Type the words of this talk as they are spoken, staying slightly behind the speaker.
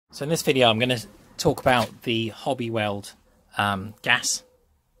So in this video I'm going to talk about the Hobbyweld gas,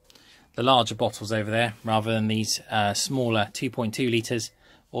 the larger bottles over there rather than these smaller 2.2 litres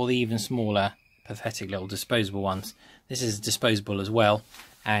or the even smaller pathetic little disposable ones. This is disposable as well,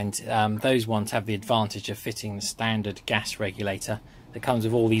 and those ones have the advantage of fitting the standard gas regulator that comes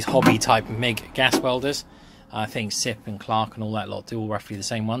with all these hobby type MIG gas welders. I think SIP and Clarke and all that lot do all roughly the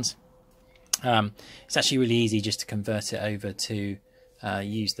same ones. It's actually really easy just to convert it over to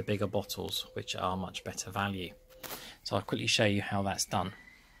use the bigger bottles, which are much better value. So I'll quickly show you how that's done.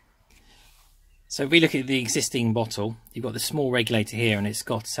 So if we look at the existing bottle, you've got the small regulator here, and it's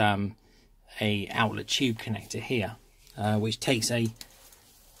got a outlet tube connector here, which takes a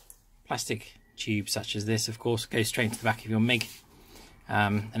plastic tube such as this, of course, goes straight into the back of your MIG,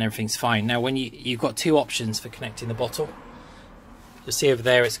 and everything's fine. Now when you've got two options for connecting the bottle. You'll see over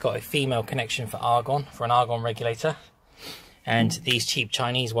there it's got a female connection for argon, for an argon regulator, and these cheap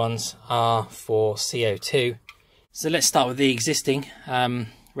Chinese ones are for CO2. So let's start with the existing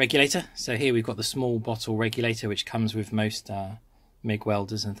regulator. So here we've got the small bottle regulator, which comes with most MIG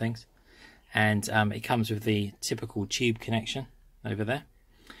welders and things, and it comes with the typical tube connection over there.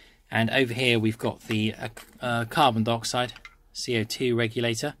 And over here we've got the carbon dioxide CO2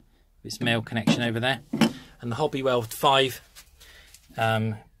 regulator, this male connection over there, and the Hobbyweld 5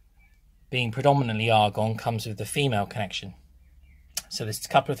 being predominantly argon comes with the female connection. So there's a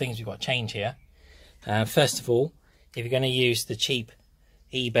couple of things we've got to change here. First of all, if you're going to use the cheap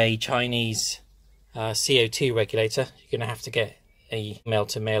eBay Chinese CO2 regulator, you're going to have to get a male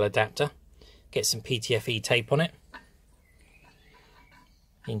to male adapter, get some PTFE tape on it,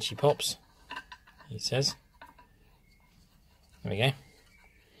 inchy pops, he says. There we go,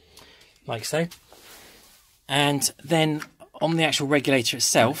 like so. And then on the actual regulator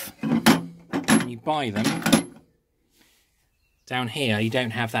itself, when you buy them, down here you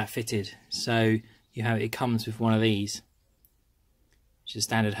don't have that fitted, so it comes with one of these, which is a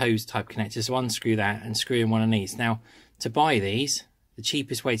standard hose type connector. So unscrew that and screw in one of these. Now to buy these, the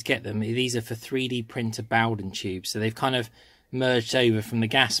cheapest way to get them, these are for 3D printer Bowden tubes, so they've kind of merged over from the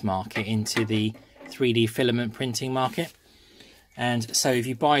gas market into the 3D filament printing market. And so if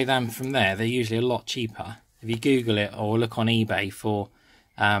you buy them from there, they're usually a lot cheaper. If you Google it or look on eBay for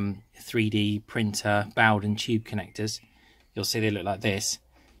 3D printer Bowden tube connectors, you'll see they look like this.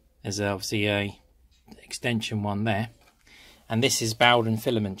 There's obviously a extension one there, and this is Bowden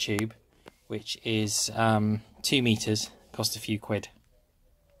filament tube, which is 2 meters, cost a few quid.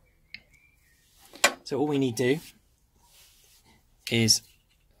 So all we need to do is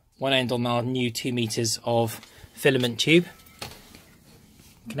one end on our new 2 meters of filament tube,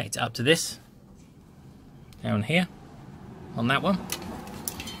 connect it up to this down here on that one,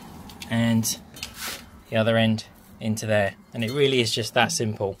 and the other end into there, and it really is just that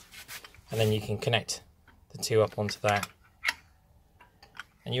simple. And then you can connect the two up onto that,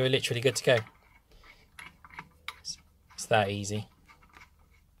 and you're literally good to go. It's that easy.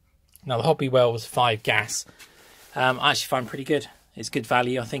 Now the Hobbyweld 5 gas, I actually find pretty good. It's good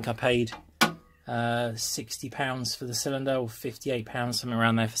value. I think I paid £60 for the cylinder, or £58, something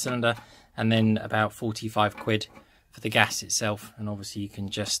around there for cylinder, and then about 45 quid for the gas itself. And obviously you can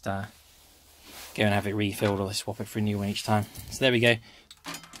just go and have it refilled, or swap it for a new one each time. So there we go.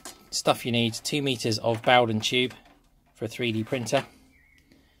 Stuff you need: 2 meters of Bowden tube for a 3D printer,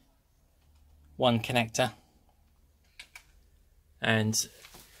 one connector, and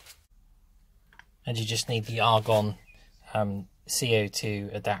you just need the argon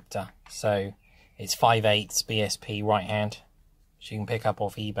CO2 adapter. So it's 5/8 BSP right hand, which you can pick up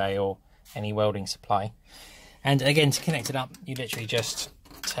off eBay or any welding supply. And again, to connect it up, you literally just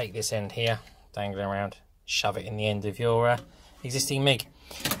take this end here, dangling around, shove it in the end of your existing MIG.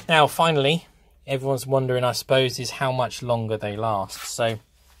 Now finally, everyone's wondering, I suppose, is how much longer they last. So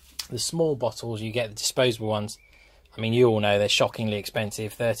the small bottles, you get the disposable ones, I mean, you all know they're shockingly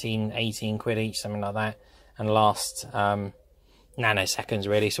expensive, 13, 18 quid each, something like that, and last nanoseconds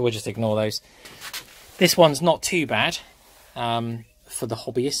really, so we'll just ignore those. This one's not too bad for the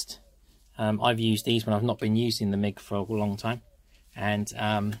hobbyist. I've used these when I've not been using the MIG for a long time, and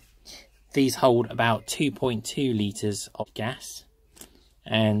these hold about 2.2 litres of gas,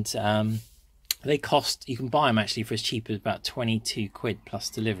 and they cost, you can buy them actually for as cheap as about 22 quid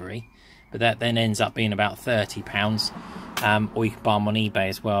plus delivery, but that then ends up being about £30, or you can buy them on eBay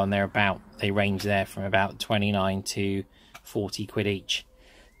as well, and they range there from about 29 to 40 quid each.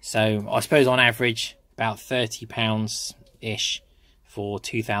 So I suppose on average about £30 ish for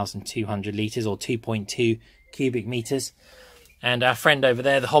 2,200 litres, or 2.2 cubic meters. And our friend over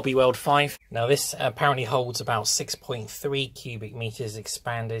there, the Hobbyweld 5. Now this apparently holds about 6.3 cubic meters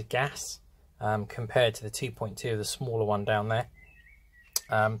expanded gas, compared to the 2.2 of the smaller one down there.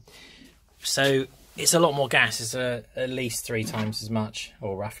 So it's a lot more gas. It's at least 3 times as much,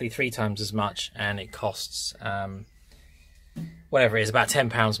 or roughly 3 times as much, and it costs whatever it is, about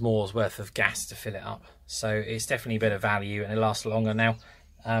 £10 more's worth of gas to fill it up. So it's definitely a bit of value, and it lasts longer. Now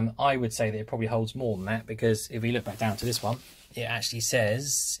I would say that it probably holds more than that, because if we look back down to this one, it actually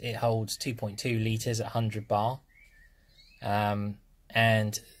says it holds 2.2 litres at 100 bar,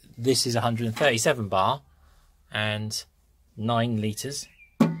 and this is 137 bar and 9 litres.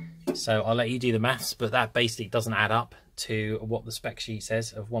 So I'll let you do the maths, but that basically doesn't add up to what the spec sheet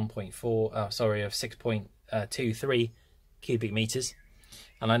says of 6.23 cubic meters.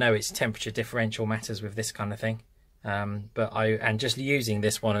 And I know it's temperature differential matters with this kind of thing, and just using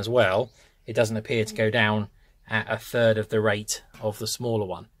this one as well, it doesn't appear to go down at a third of the rate of the smaller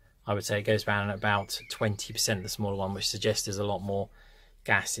one. I would say it goes down at about 20% of the smaller one, which suggests there's a lot more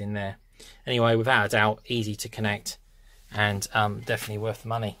gas in there. Anyway, without a doubt, easy to connect, and definitely worth the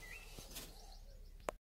money.